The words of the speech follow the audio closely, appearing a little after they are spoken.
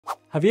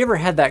Have you ever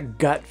had that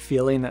gut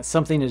feeling that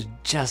something is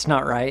just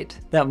not right?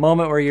 That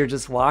moment where you're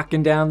just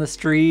walking down the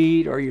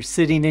street or you're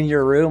sitting in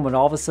your room and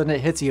all of a sudden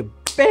it hits you,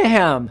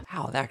 bam!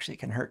 Ow, that actually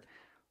can hurt.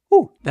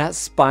 Ooh, that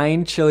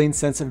spine-chilling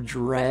sense of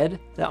dread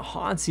that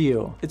haunts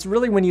you. It's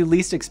really when you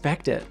least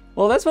expect it.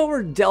 Well, that's what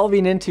we're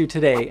delving into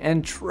today,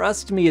 and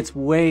trust me, it's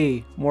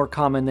way more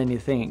common than you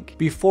think.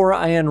 Before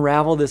I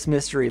unravel this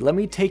mystery, let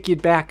me take you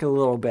back a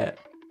little bit.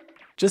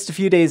 Just a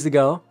few days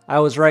ago, I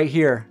was right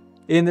here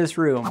in this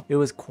room. It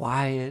was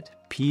quiet,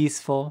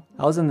 peaceful.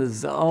 I was in the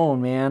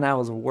zone, man. I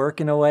was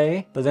working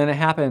away, but then it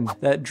happened.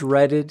 That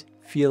dreaded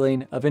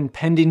feeling of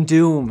impending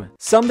doom.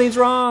 Something's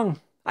wrong.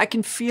 I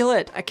can feel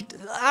it.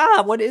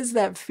 What is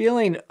that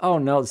feeling? Oh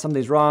no,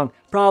 something's wrong.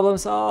 Problem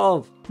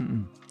solved.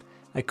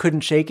 I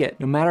couldn't shake it,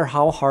 no matter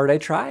how hard I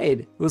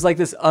tried. It was like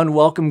this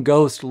unwelcome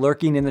ghost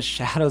lurking in the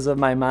shadows of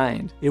my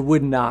mind. It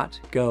would not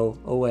go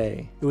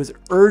away. It was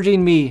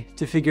urging me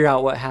to figure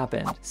out what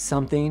happened.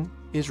 Something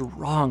is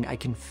wrong. I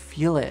can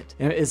feel it.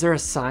 Is there a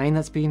sign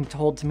that's being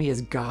told to me?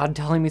 Is God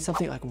telling me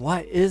something? Like,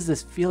 what is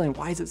this feeling?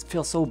 Why does it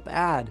feel so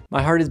bad?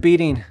 My heart is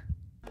beating.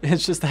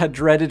 It's just that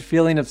dreaded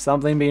feeling of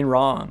something being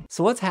wrong.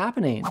 So what's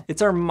happening?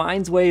 It's our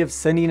mind's way of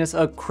sending us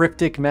a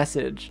cryptic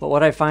message. But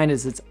what I find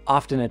is it's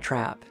often a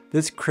trap.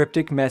 This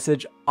cryptic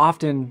message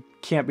often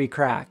can't be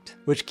cracked,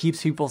 which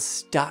keeps people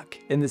stuck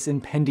in this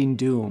impending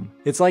doom.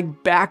 It's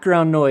like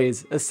background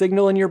noise, a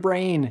signal in your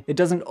brain. It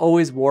doesn't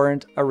always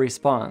warrant a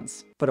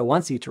response, but it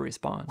wants you to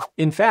respond.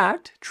 In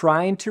fact,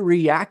 trying to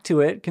react to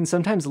it can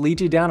sometimes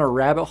lead you down a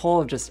rabbit hole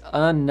of just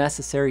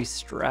unnecessary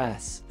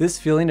stress. This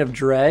feeling of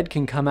dread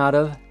can come out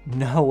of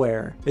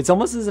nowhere. It's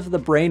almost as if the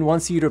brain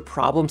wants you to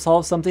problem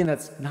solve something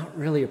that's not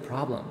really a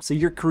problem. So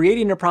you're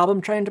creating a problem,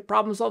 trying to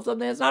problem solve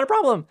something that's not a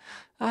problem.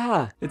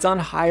 It's on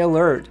high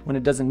alert when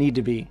it doesn't need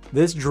to be.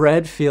 This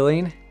dread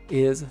feeling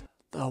is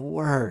the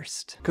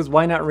worst, because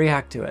why not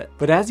react to it?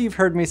 But as you've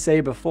heard me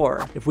say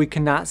before, if we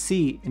cannot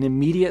see an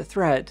immediate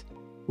threat,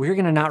 we're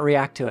gonna not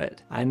react to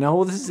it. I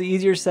know this is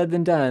easier said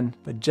than done,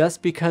 but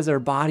just because our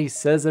body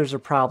says there's a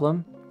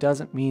problem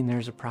doesn't mean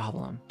there's a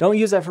problem. Don't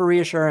use that for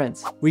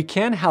reassurance. We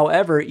can,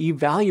 however,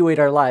 evaluate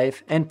our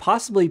life and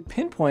possibly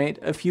pinpoint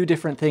a few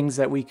different things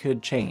that we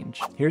could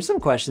change. Here's some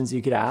questions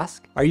you could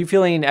ask. Are you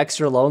feeling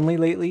extra lonely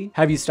lately?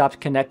 Have you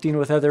stopped connecting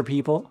with other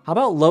people? How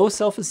about low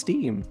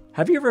self-esteem?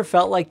 Have you ever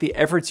felt like the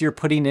efforts you're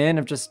putting in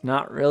have just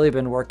not really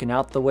been working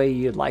out the way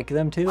you'd like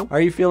them to?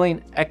 Are you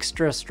feeling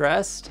extra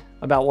stressed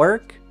about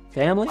work,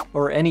 family,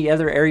 or any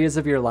other areas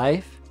of your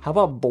life? How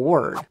about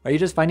bored? Are you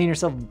just finding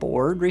yourself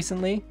bored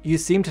recently? You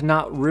seem to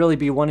not really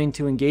be wanting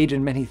to engage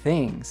in many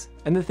things.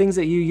 And the things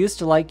that you used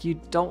to like, you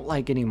don't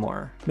like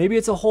anymore. Maybe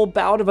it's a whole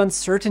bout of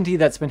uncertainty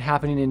that's been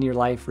happening in your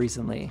life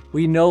recently.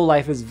 We know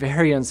life is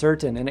very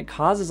uncertain and it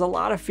causes a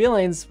lot of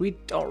feelings we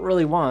don't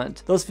really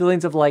want. Those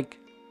feelings of like,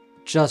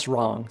 just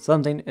wrong.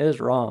 Something is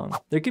wrong.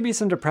 There could be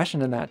some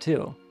depression in that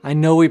too. I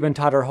know we've been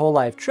taught our whole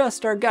life,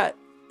 trust our gut.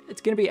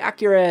 It's gonna be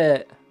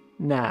accurate.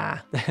 Nah,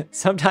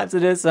 sometimes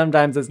it is,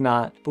 sometimes it's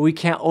not. But we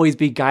can't always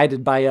be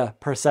guided by a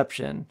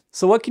perception.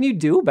 So what can you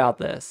do about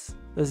this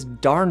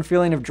darn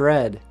feeling of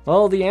dread?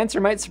 Well, the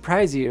answer might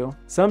surprise you.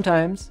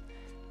 Sometimes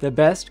the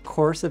best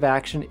course of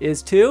action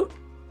is to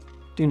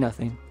do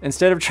nothing.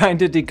 Instead of trying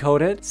to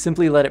decode it,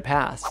 simply let it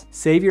pass.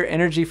 Save your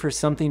energy for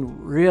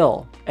something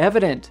real,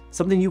 evident,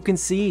 something you can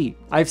see.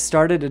 I've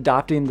started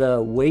adopting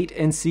the wait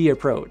and see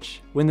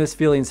approach when this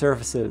feeling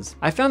surfaces.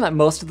 I found that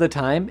most of the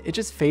time, it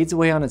just fades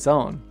away on its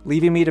own,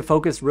 leaving me to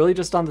focus really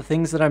just on the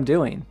things that I'm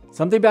doing.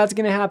 Something bad's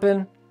gonna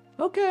happen.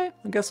 Okay,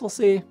 I guess we'll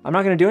see. I'm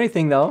not gonna do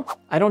anything though.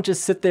 I don't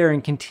just sit there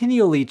and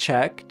continually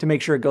check to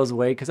make sure it goes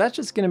away, because that's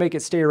just gonna make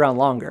it stay around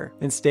longer.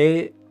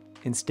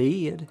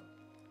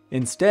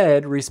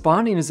 Instead,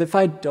 responding as if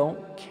I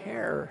don't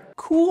care.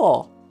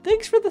 Cool.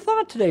 Thanks for the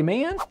thought today,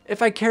 man.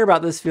 If I care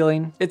about this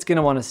feeling, it's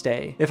gonna wanna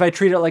stay. If I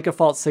treat it like a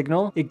false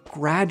signal, it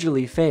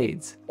gradually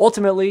fades.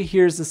 Ultimately,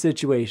 here's the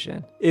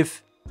situation.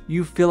 If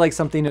you feel like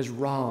something is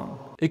wrong,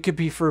 it could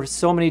be for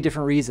so many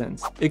different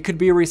reasons. It could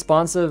be a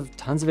response of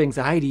tons of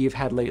anxiety you've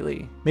had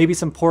lately. Maybe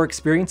some poor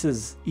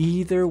experiences.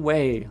 Either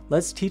way,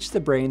 let's teach the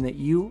brain that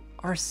you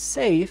are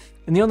safe.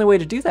 And the only way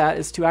to do that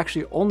is to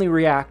actually only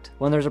react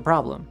when there's a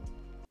problem.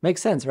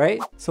 Makes sense,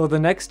 right? So the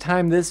next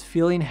time this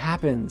feeling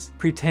happens,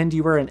 pretend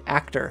you are an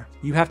actor.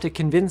 You have to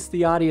convince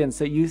the audience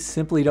that you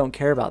simply don't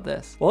care about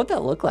this. What would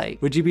that look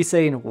like? Would you be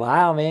saying,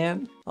 wow,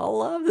 man, I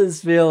love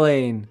this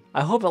feeling.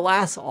 I hope it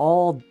lasts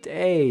all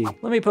day.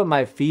 Let me put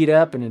my feet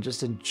up and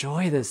just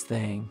enjoy this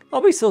thing.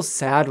 I'll be so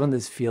sad when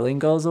this feeling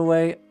goes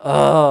away.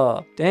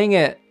 Oh, dang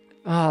it.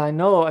 I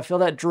know, I feel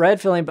that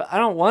dread feeling, but I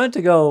don't want it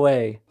to go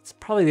away. It's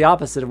probably the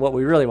opposite of what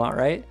we really want,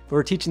 right? But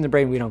we're teaching the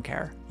brain we don't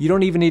care. You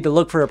don't even need to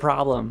look for a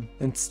problem.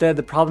 Instead,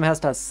 the problem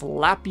has to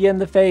slap you in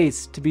the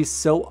face to be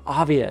so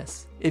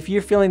obvious. If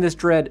you're feeling this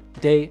dread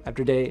day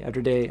after day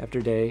after day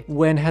after day,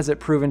 when has it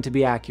proven to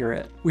be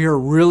accurate? We are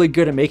really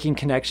good at making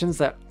connections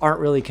that aren't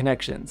really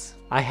connections.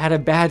 I had a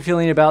bad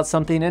feeling about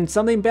something and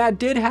something bad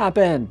did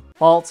happen.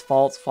 False,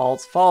 false,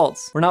 false,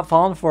 false. We're not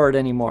falling for it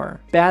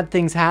anymore. Bad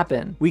things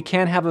happen. We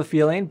can have a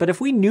feeling, but if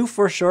we knew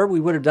for sure,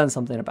 we would have done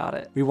something about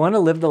it. We want to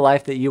live the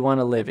life that you want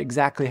to live,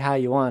 exactly how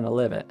you want to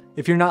live it.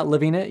 If you're not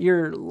living it,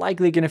 you're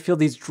likely going to feel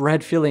these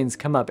dread feelings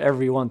come up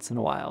every once in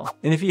a while.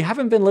 And if you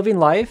haven't been living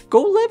life,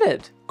 go live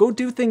it. Go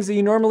do things that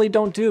you normally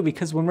don't do,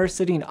 because when we're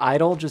sitting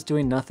idle, just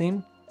doing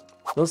nothing,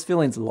 those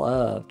feelings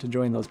love to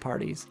join those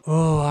parties.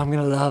 Oh, I'm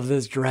gonna love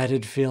this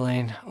dreaded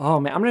feeling. Oh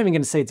man, I'm not even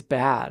gonna say it's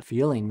bad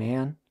feeling,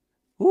 man.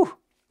 Ooh,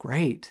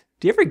 great.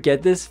 Do you ever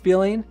get this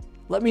feeling?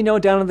 Let me know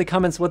down in the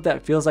comments what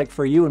that feels like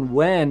for you and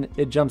when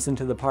it jumps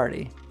into the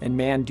party. And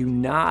man, do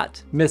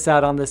not miss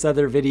out on this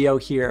other video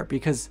here,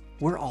 because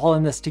we're all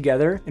in this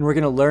together and we're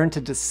gonna learn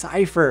to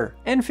decipher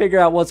and figure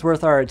out what's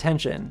worth our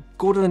attention.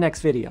 Go to the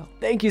next video.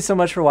 Thank you so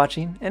much for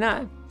watching, and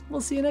I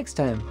will see you next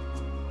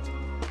time.